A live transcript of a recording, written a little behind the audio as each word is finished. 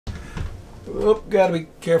Oh, gotta be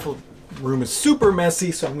careful. Room is super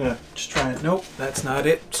messy, so I'm gonna just try it. Nope, that's not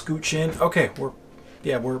it. Scooch in. Okay,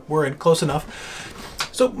 we're in close enough.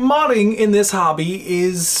 So modding in this hobby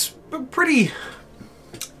is pretty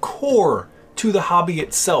core to the hobby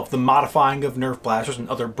itself, the modifying of Nerf blasters and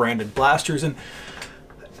other branded blasters, and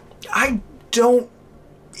I don't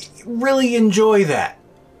really enjoy that.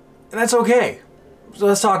 And that's okay. So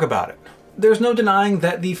let's talk about it. There's no denying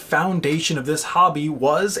that the foundation of this hobby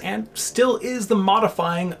was and still is the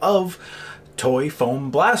modifying of toy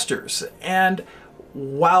foam blasters. And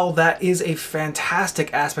while that is a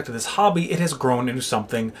fantastic aspect of this hobby, it has grown into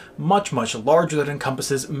something much, much larger that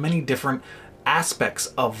encompasses many different aspects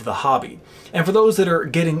of the hobby. And for those that are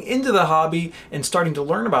getting into the hobby and starting to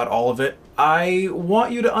learn about all of it, I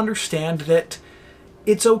want you to understand that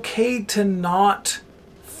it's okay to not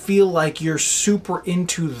feel like you're super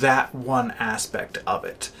into that one aspect of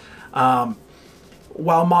it.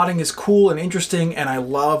 While modding is cool and interesting, and I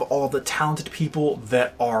love all the talented people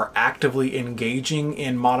that are actively engaging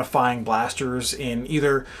in modifying blasters in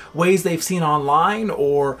either ways they've seen online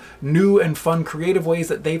or new and fun creative ways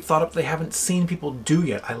that they've thought up they haven't seen people do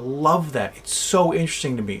yet. I love that. It's so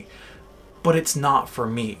interesting to me. But it's not for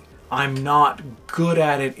me. I'm not good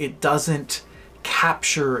at it. It doesn't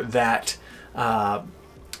capture that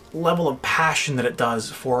level of passion that it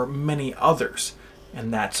does for many others.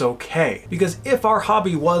 And that's okay. Because if our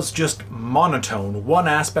hobby was just monotone, one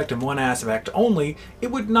aspect and one aspect only,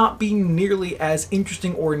 it would not be nearly as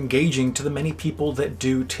interesting or engaging to the many people that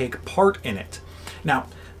do take part in it. Now,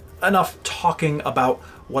 enough talking about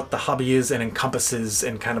what the hobby is and encompasses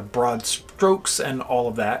and kind of broad strokes and all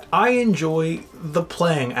of that. I enjoy the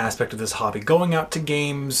playing aspect of this hobby, going out to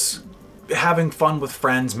games, having fun with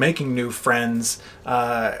friends, making new friends,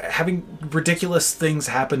 having ridiculous things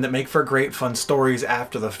happen that make for great fun stories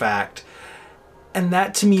after the fact. And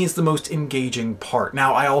that to me is the most engaging part.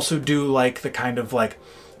 Now, I also do like the kind of like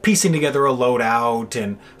piecing together a loadout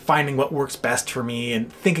and finding what works best for me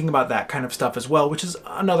and thinking about that kind of stuff as well, which is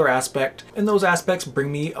another aspect. And those aspects bring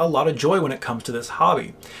me a lot of joy when it comes to this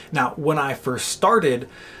hobby. Now, when I first started,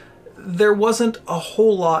 there wasn't a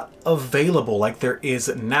whole lot available like there is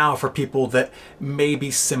now for people that may be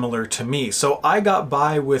similar to me. So I got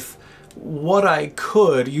by with what I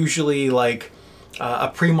could, usually like a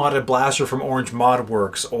pre-modded blaster from Orange Mod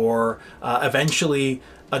Works, or eventually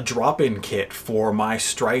a drop-in kit for my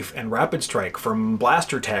Strife and Rapid Strike from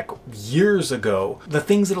Blaster Tech years ago. The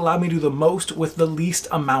things that allowed me to do the most with the least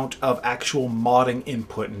amount of actual modding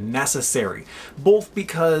input necessary. Both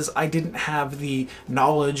because I didn't have the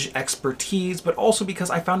knowledge, expertise, but also because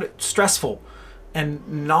I found it stressful and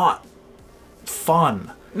not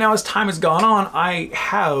fun. Now, as time has gone on, I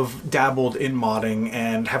have dabbled in modding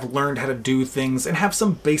and have learned how to do things and have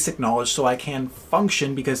some basic knowledge so I can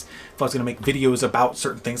function, because if I was going to make videos about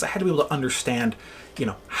certain things, I had to be able to understand, you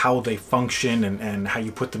know, how they function and how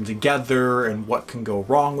you put them together and what can go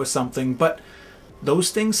wrong with something. But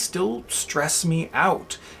those things still stress me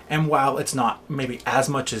out. And while it's not maybe as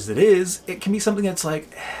much as it is, it can be something that's like,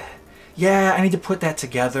 yeah, I need to put that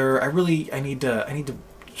together. I need to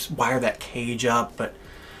wire that cage up, but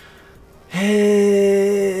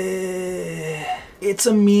it's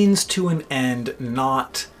a means to an end,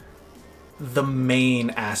 not the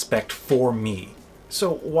main aspect for me.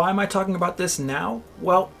 So why am I talking about this now?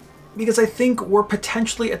 Well, because I think we're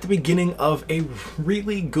potentially at the beginning of a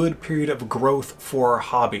really good period of growth for our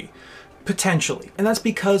hobby. Potentially. And that's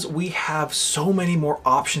because we have so many more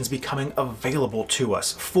options becoming available to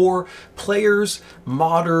us for players,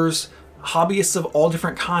 modders, hobbyists of all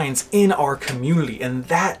different kinds in our community. And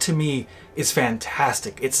that to me is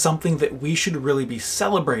fantastic. It's something that we should really be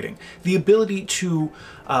celebrating. The ability to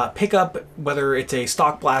pick up, whether it's a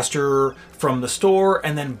stock blaster from the store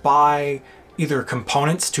and then buy either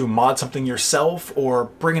components to mod something yourself or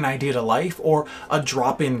bring an idea to life, or a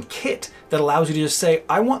drop-in kit that allows you to just say,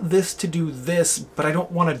 I want this to do this, but I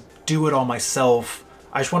don't want to do it all myself.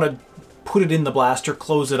 I just want to put it in the blaster,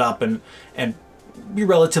 close it up, and be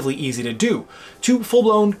relatively easy to do. To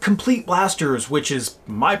full-blown complete blasters, which is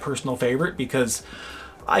my personal favorite because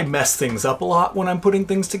I mess things up a lot when I'm putting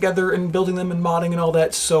things together and building them and modding and all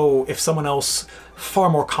that. So if someone else far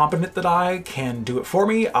more competent than I can do it for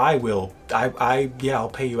me, I will. Yeah, I'll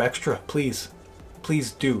pay you extra. Please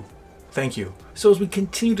do. Thank you. So as we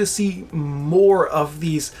continue to see more of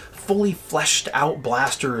these fully fleshed out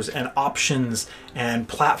blasters and options and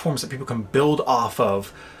platforms that people can build off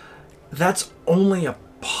of, that's only a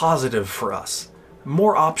positive for us.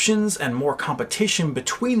 More options and more competition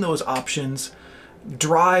between those options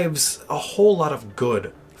drives a whole lot of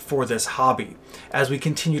good for this hobby as we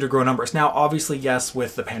continue to grow numbers. Now, obviously, yes,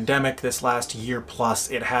 with the pandemic this last year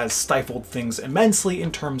plus, it has stifled things immensely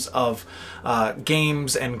in terms of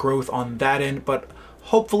games and growth on that end, but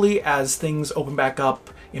hopefully as things open back up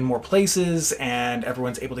in more places and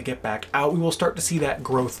everyone's able to get back out, we will start to see that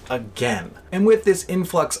growth again. And with this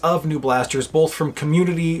influx of new blasters, both from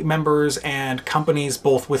community members and companies,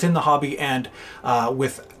 both within the hobby and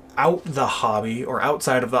without the hobby or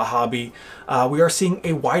outside of the hobby, we are seeing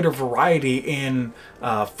a wider variety in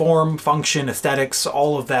form, function, aesthetics,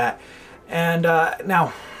 all of that. And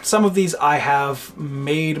now, some of these I have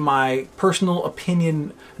made my personal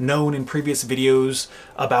opinion known in previous videos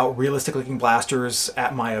about realistic looking blasters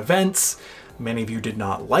at my events. Many of you did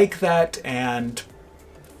not like that, and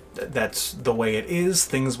that's the way it is.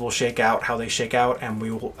 Things will shake out how they shake out, and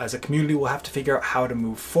we will, as a community, will have to figure out how to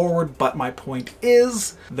move forward. But my point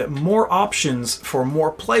is that more options for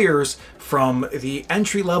more players, from the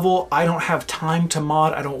entry level, I don't have time to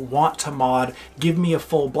mod, I don't want to mod, give me a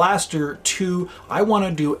full blaster, to I want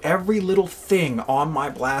to do every little thing on my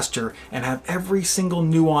blaster and have every single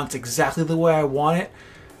nuance exactly the way I want it.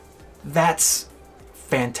 That's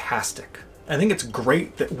fantastic. I think it's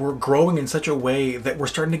great that we're growing in such a way that we're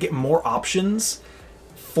starting to get more options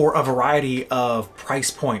for a variety of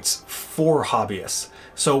price points for hobbyists.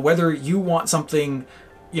 So whether you want something,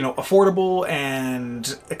 you know, affordable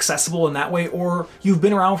and accessible in that way, or you've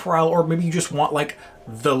been around for a while, or maybe you just want like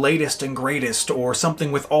the latest and greatest, or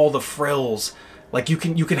something with all the frills, like you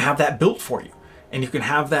can have that built for you, and you can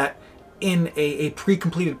have that in a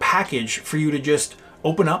pre-completed package for you to just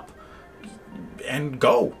open up and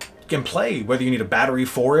go and play, whether you need a battery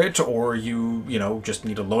for it or you know, just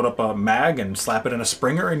need to load up a mag and slap it in a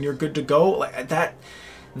Springer and you're good to go. Like that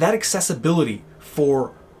accessibility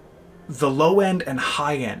for the low end and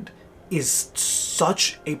high end is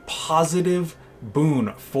such a positive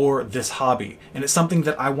boon for this hobby, and it's something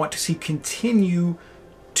that I want to see continue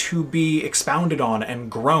to be expounded on and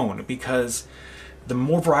grown, because the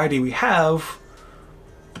more variety we have,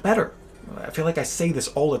 the better. I feel like I say this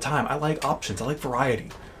all the time. I like options, I like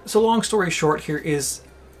variety. So long story short here is,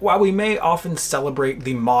 while we may often celebrate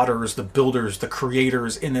the modders, the builders, the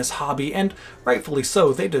creators in this hobby, and rightfully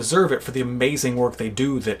so, they deserve it for the amazing work they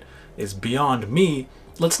do that is beyond me,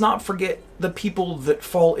 let's not forget the people that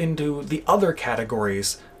fall into the other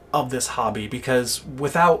categories of this hobby, because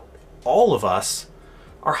without all of us,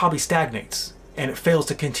 our hobby stagnates and it fails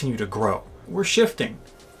to continue to grow. We're shifting,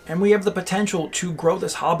 and we have the potential to grow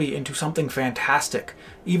this hobby into something fantastic,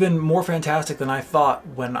 even more fantastic than I thought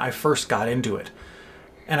when I first got into it.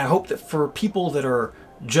 And I hope that for people that are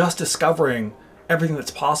just discovering everything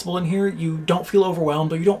that's possible in here, you don't feel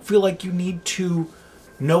overwhelmed, or you don't feel like you need to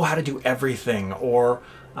know how to do everything, or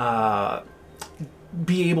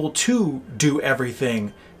be able to do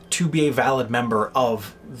everything to be a valid member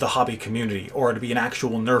of the hobby community, or to be an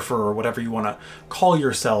actual nerfer, or whatever you want to call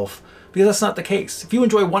yourself. Because that's not the case. If you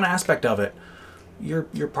enjoy one aspect of it, you're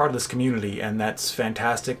part of this community, and that's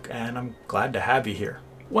fantastic, and I'm glad to have you here.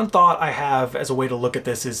 One thought I have as a way to look at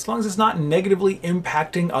this is, as long as it's not negatively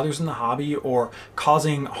impacting others in the hobby or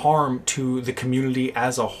causing harm to the community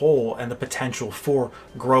as a whole and the potential for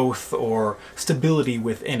growth or stability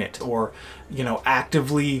within it, or, you know,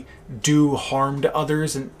 actively do harm to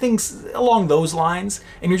others and things along those lines,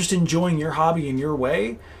 and you're just enjoying your hobby in your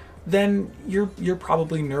way, then you're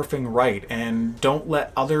probably nerfing right. And don't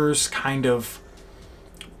let others kind of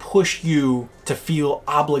push you to feel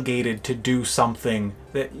obligated to do something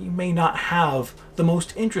that you may not have the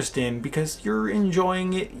most interest in because you're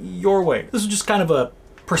enjoying it your way. This is just kind of a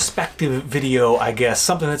perspective video, I guess,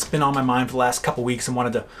 something that's been on my mind for the last couple weeks and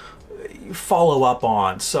wanted to follow up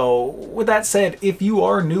on. So with that said, if you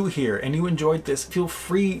are new here and you enjoyed this, feel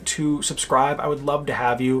free to subscribe. I would love to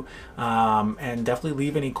have you, and definitely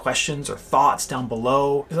leave any questions or thoughts down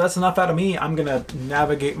below. So that's enough out of me. I'm gonna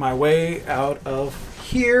navigate my way out of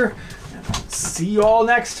here. See you all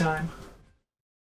next time.